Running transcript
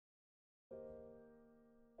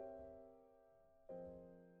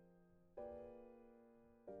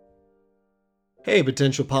Hey,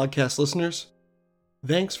 potential podcast listeners.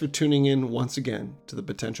 Thanks for tuning in once again to the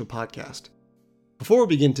Potential Podcast. Before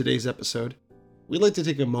we begin today's episode, we'd like to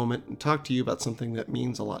take a moment and talk to you about something that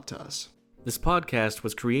means a lot to us. This podcast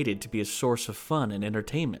was created to be a source of fun and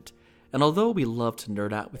entertainment, and although we love to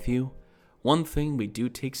nerd out with you, one thing we do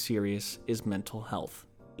take serious is mental health.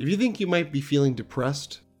 If you think you might be feeling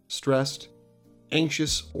depressed, stressed,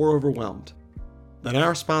 anxious, or overwhelmed, then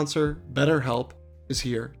our sponsor, BetterHelp, is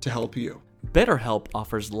here to help you. BetterHelp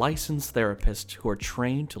offers licensed therapists who are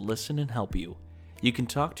trained to listen and help you. You can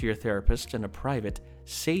talk to your therapist in a private,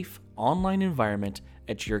 safe, online environment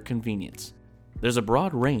at your convenience. There's a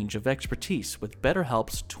broad range of expertise with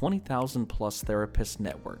BetterHelp's 20,000 plus therapist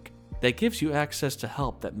network that gives you access to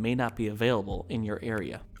help that may not be available in your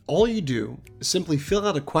area. All you do is simply fill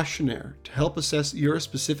out a questionnaire to help assess your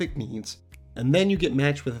specific needs, and then you get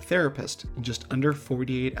matched with a therapist in just under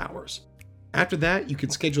 48 hours. After that, you can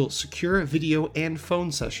schedule secure video and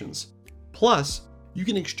phone sessions. Plus, you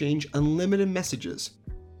can exchange unlimited messages,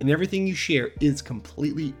 and everything you share is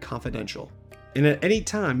completely confidential. And at any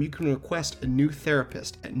time, you can request a new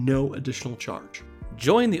therapist at no additional charge.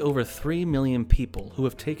 Join the over 3 million people who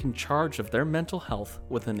have taken charge of their mental health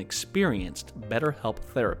with an experienced BetterHelp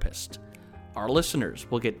therapist. Our listeners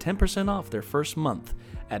will get 10% off their first month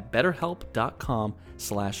at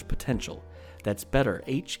betterhelp.com/potential. That's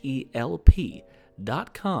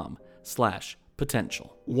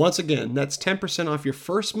betterhelp.com/potential. Once again, that's 10% off your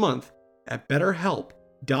first month at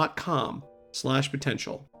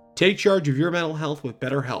betterhelp.com/potential. Take charge of your mental health with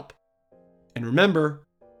BetterHelp. And remember,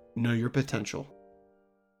 know your potential.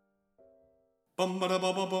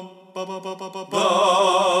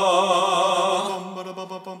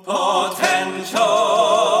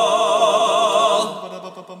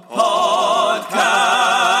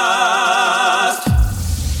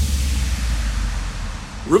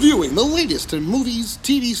 Reviewing the latest in movies,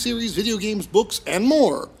 TV series, video games, books, and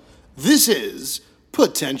more. This is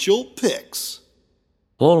Potential Picks.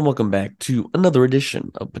 Hello and welcome back to another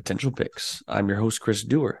edition of Potential Picks. I'm your host, Chris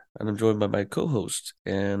Dewar, and I'm joined by my co-host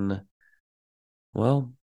and,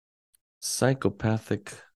 well,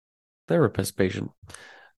 psychopathic therapist patient.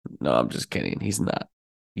 No, I'm just kidding. He's not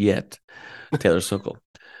yet. Taylor Sokol.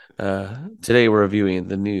 Today we're reviewing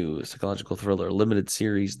the new psychological thriller limited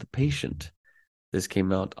series, The Patient. This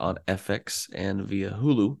came out on FX and via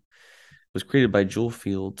Hulu. It was created by Joel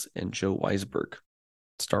Fields and Joe Weisberg,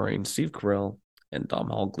 starring Steve Carell and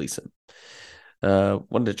Domhnall Gleeson.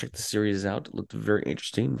 Wanted to check the series out. It looked very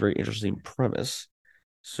interesting premise.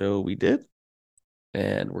 So we did.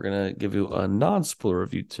 And we're going to give you a non-spoiler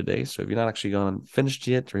review today. So if you're not actually gone finished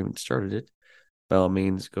yet or even started it, by all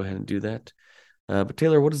means, go ahead and do that. But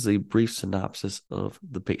Taylor, what is the brief synopsis of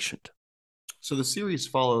The Patient? So the series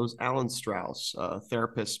follows Alan Strauss, a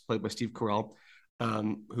therapist played by Steve Carell,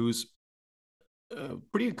 who's a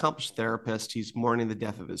pretty accomplished therapist. He's mourning the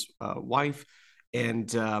death of his wife,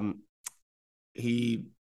 and he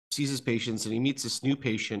sees his patients, and he meets this new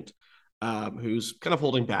patient who's kind of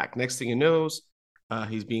holding back. Next thing he knows,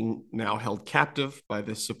 he's being now held captive by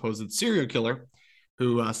this supposed serial killer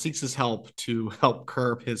who seeks his help to help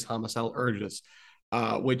curb his homicidal urges,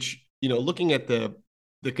 which, looking at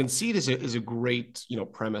the conceit is a great,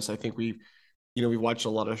 premise. I think we've watched a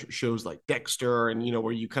lot of shows like Dexter and,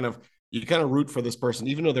 where you kind of root for this person,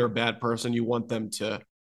 even though they're a bad person, you want them to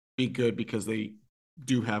be good because they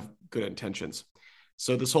do have good intentions.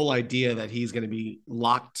 So this whole idea that he's going to be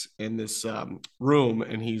locked in this room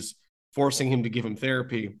and he's forcing him to give him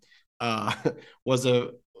therapy was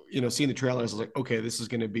seeing the trailers, I was like, okay, this is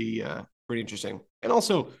going to be pretty interesting. And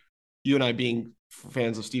also, you and I being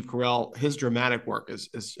fans of Steve Carell, his dramatic work is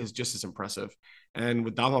just as impressive. And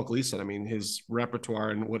with Domhnall Gleeson, I mean, his repertoire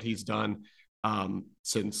and what he's done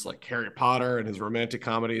since like Harry Potter and his romantic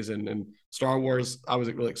comedies and Star Wars, I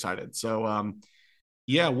was really excited. So,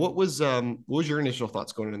 what was your initial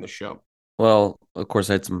thoughts going into the show? Well, of course,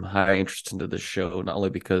 I had some high interest into the show, not only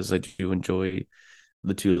because I do enjoy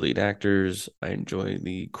the two lead actors, I enjoy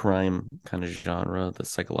the crime kind of genre, the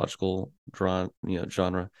psychological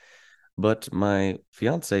genre. But my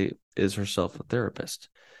fiance is herself a therapist,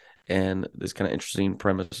 and this kind of interesting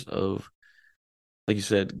premise of, like you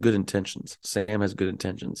said, good intentions. Sam has good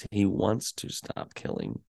intentions. He wants to stop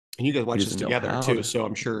killing. And you guys watched this together too, so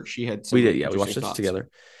I'm sure she had some. We did, yeah. We watched this together.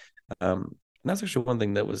 And that's actually one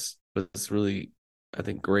thing that was really, I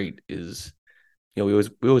think, great is, we always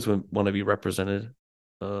want to be represented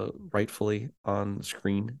rightfully on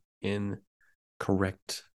screen in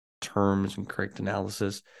correct terms and correct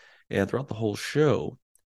analysis. And throughout the whole show,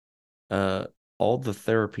 all the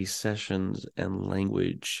therapy sessions and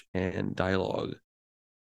language and dialogue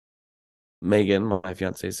Megan, my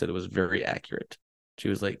fiance, said it was very accurate. She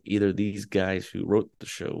was like, either these guys who wrote the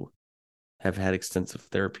show have had extensive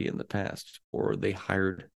therapy in the past, or they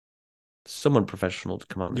hired someone professional to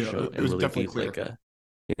come on the Yeah, show it and was really definitely be like clear.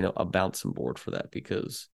 a bouncing board for that,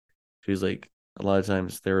 because she was like, a lot of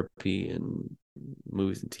times therapy in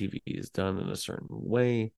movies and TV is done in a certain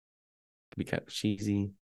way. It can be kind of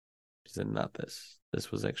cheesy. She said, not this.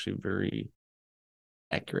 This was actually very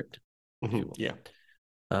accurate, if you will, Yeah.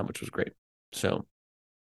 which was great. So,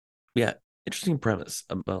 yeah, interesting premise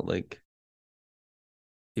about like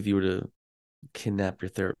if you were to kidnap your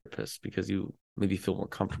therapist because you maybe feel more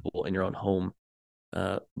comfortable in your own home.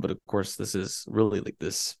 But of course, this is really like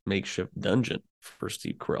this makeshift dungeon for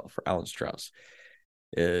Steve Carell, for Alan Strauss.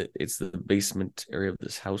 It's the basement area of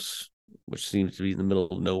this house, which seems to be in the middle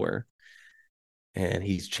of nowhere. And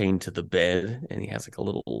he's chained to the bed, and he has like a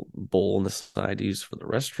little bowl on the side to use for the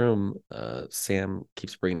restroom. Sam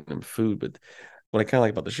keeps bringing him food, but what I kind of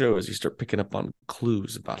like about the show is you start picking up on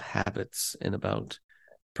clues about habits and about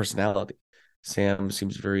personality. Sam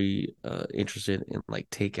seems very interested in like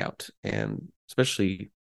takeout, and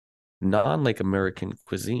especially non like American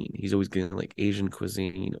cuisine. He's always getting like Asian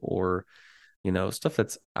cuisine, or stuff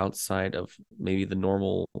that's outside of maybe the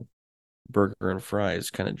normal burger and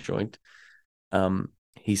fries kind of joint.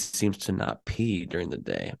 He seems to not pee during the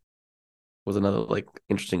day. Was another like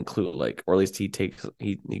interesting clue, like, or at least he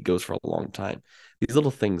goes for a long time. These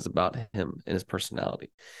little things about him and his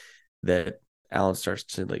personality that Alan starts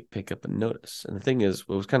to like pick up and notice. And the thing is,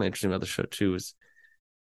 what was kind of interesting about the show too is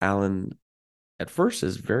Alan at first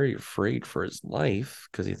is very afraid for his life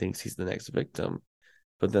because he thinks he's the next victim.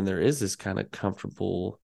 But then there is this kind of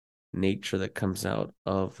comfortable nature that comes out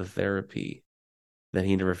of the therapy that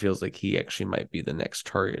he never feels like he actually might be the next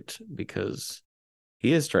target, because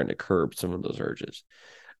he is trying to curb some of those urges.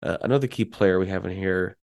 Another key player we have in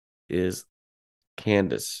here is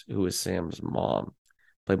Candace, who is Sam's mom,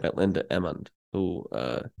 played by Linda Emmond, who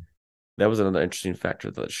that was another interesting factor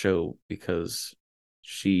of the show, because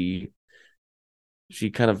she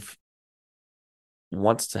kind of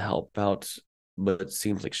wants to help out, but it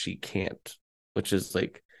seems like she can't, which is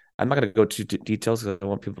like, I'm not going to go too details because I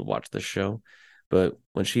want people to watch the show. But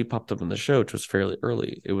when she popped up in the show, which was fairly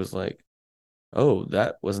early, it was like, oh,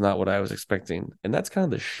 that was not what I was expecting. And that's kind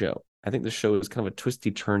of the show. I think the show is kind of a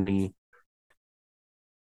twisty, turny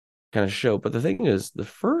kind of show. But the thing is, the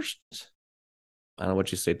first, I don't know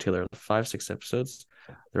what you say, Taylor, the 5, 6 episodes,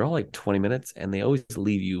 they're all like 20 minutes, and they always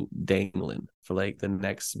leave you dangling for like the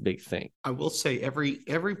next big thing. I will say every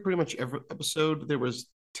pretty much every episode there was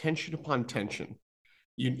tension upon tension.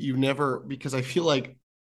 You never, because I feel like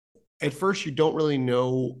at first you don't really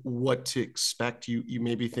know what to expect. You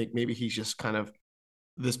maybe think maybe he's just kind of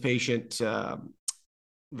this patient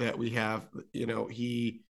that we have.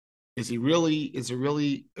 He is he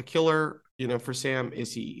really a killer? For Sam,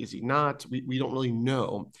 is he not? We don't really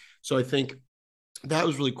know. So I think that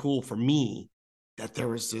was really cool for me, that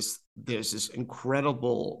there's this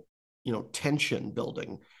incredible tension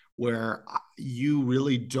building where you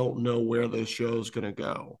really don't know where the show's going to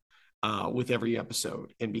go with every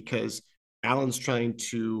episode. And because Alan's trying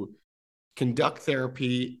to conduct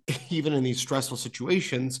therapy even in these stressful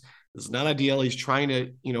situations, it's not ideal. He's trying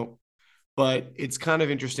to but it's kind of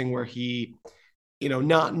interesting where he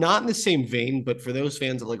not in the same vein, but for those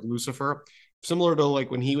fans of like Lucifer, similar to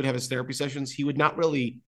like when he would have his therapy sessions, he would not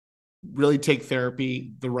really take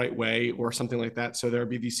therapy the right way or something like that. So there would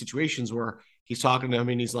be these situations where he's talking to him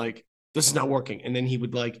and he's like, this is not working. And then he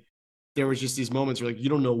would like, there was just these moments where like, you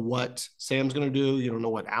don't know what Sam's going to do. You don't know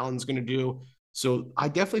what Alan's going to do. So I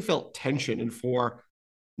definitely felt tension. And for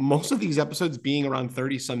most of these episodes being around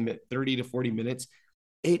 30 to 40 minutes,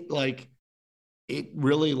 it like, it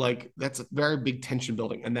really like that's a very big tension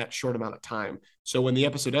building in that short amount of time. So when the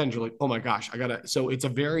episode ends, you're like, oh my gosh, I gotta. So it's a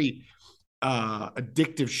very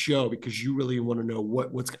addictive show because you really want to know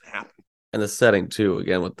what's going to happen. And the setting too,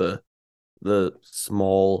 again, with the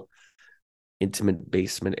small intimate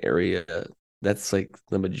basement area, that's like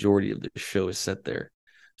the majority of the show is set there.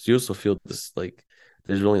 So you also feel this like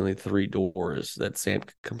there's really only 3 doors that Sam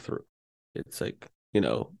could come through. It's like,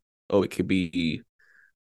 oh, it could be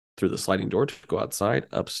through the sliding door to go outside,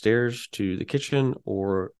 upstairs to the kitchen,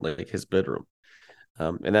 or like his bedroom.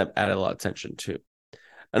 And that added a lot of tension too.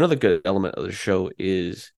 Another good element of the show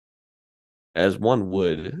is, as one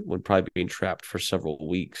would when probably being trapped for several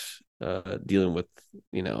weeks, dealing with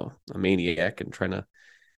a maniac and trying to,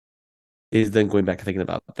 is then going back and thinking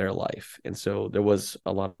about their life. And so there was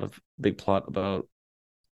a lot of big plot about,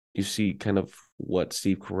 you see kind of what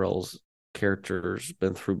Steve Carell's character's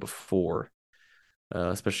been through before,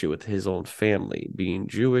 especially with his own family being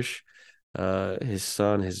Jewish. his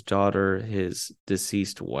son, his daughter, his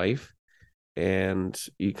deceased wife, and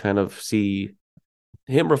you kind of see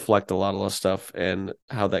him reflect a lot of the stuff and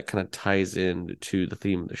how that kind of ties in to the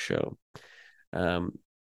theme of the show. And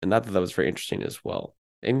I thought that was very interesting as well.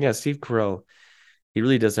 And yeah, Steve Carell, he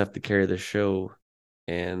really does have to carry the show.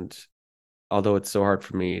 And although it's so hard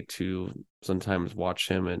for me to sometimes watch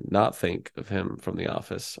him and not think of him from The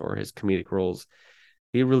Office or his comedic roles,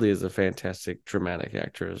 he really is a fantastic dramatic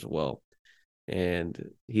actor as well. And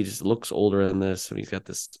he just looks older in this. And he's got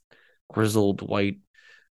this grizzled white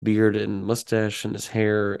beard and mustache and his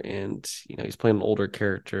hair. And, he's playing an older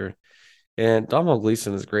character. And Domhnall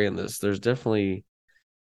Gleeson is great in this. There's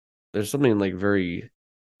something like very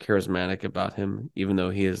charismatic about him, even though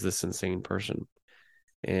he is this insane person.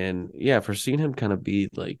 And yeah, for seeing him kind of be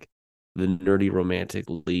like the nerdy romantic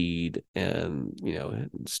lead and,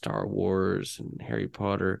 Star Wars and Harry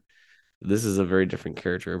Potter, this is a very different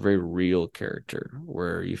character, a very real character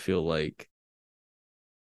where you feel like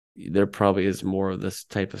there probably is more of this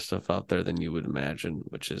type of stuff out there than you would imagine,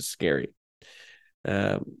 which is scary.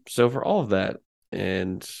 So for all of that,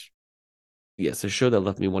 and yes, a show that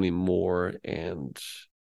left me wanting more and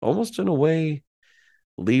almost in a way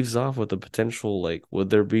leaves off with the potential, like,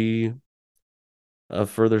 would there be a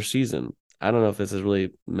further season? I don't know if this is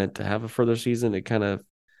really meant to have a further season. It kind of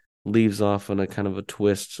leaves off on a kind of a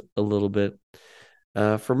twist a little bit.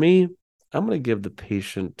 For me, I'm going to give The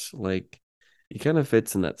Patient, like, it kind of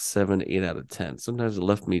fits in that 7, 8 out of 10. Sometimes it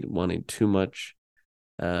left me wanting too much,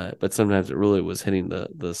 but sometimes it really was hitting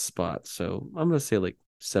the spot. So I'm going to say like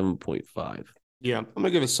 7.5. Yeah, I'm going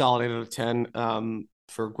to give a solid 8 out of 10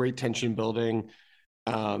 for great tension building.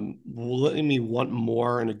 Letting me want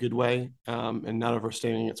more in a good way, and not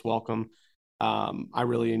overstaying its welcome. I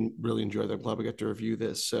really enjoyed it. I'm glad we got to review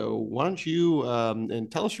this. So why don't you and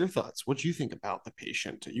tell us your thoughts? What you think about The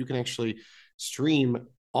Patient? You can actually stream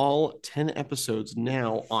all 10 episodes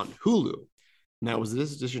now on Hulu. And that was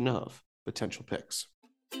this edition of Potential Picks.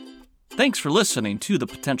 Thanks for listening to the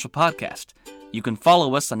Potential Podcast. You can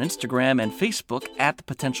follow us on Instagram and Facebook at The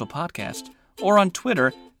Potential Podcast, or on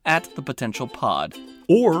Twitter at The Potential Pod.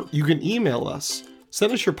 Or you can email us.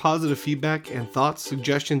 Send us your positive feedback and thoughts,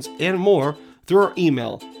 suggestions, and more through our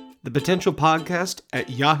email,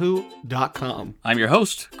 thepotentialpodcast@yahoo.com. I'm your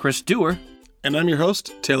host, Chris Dewar. And I'm your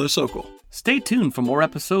host, Taylor Sokol. Stay tuned for more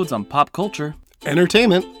episodes on pop culture,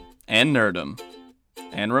 entertainment, and nerdom.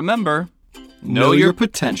 And remember, know your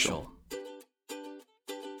potential.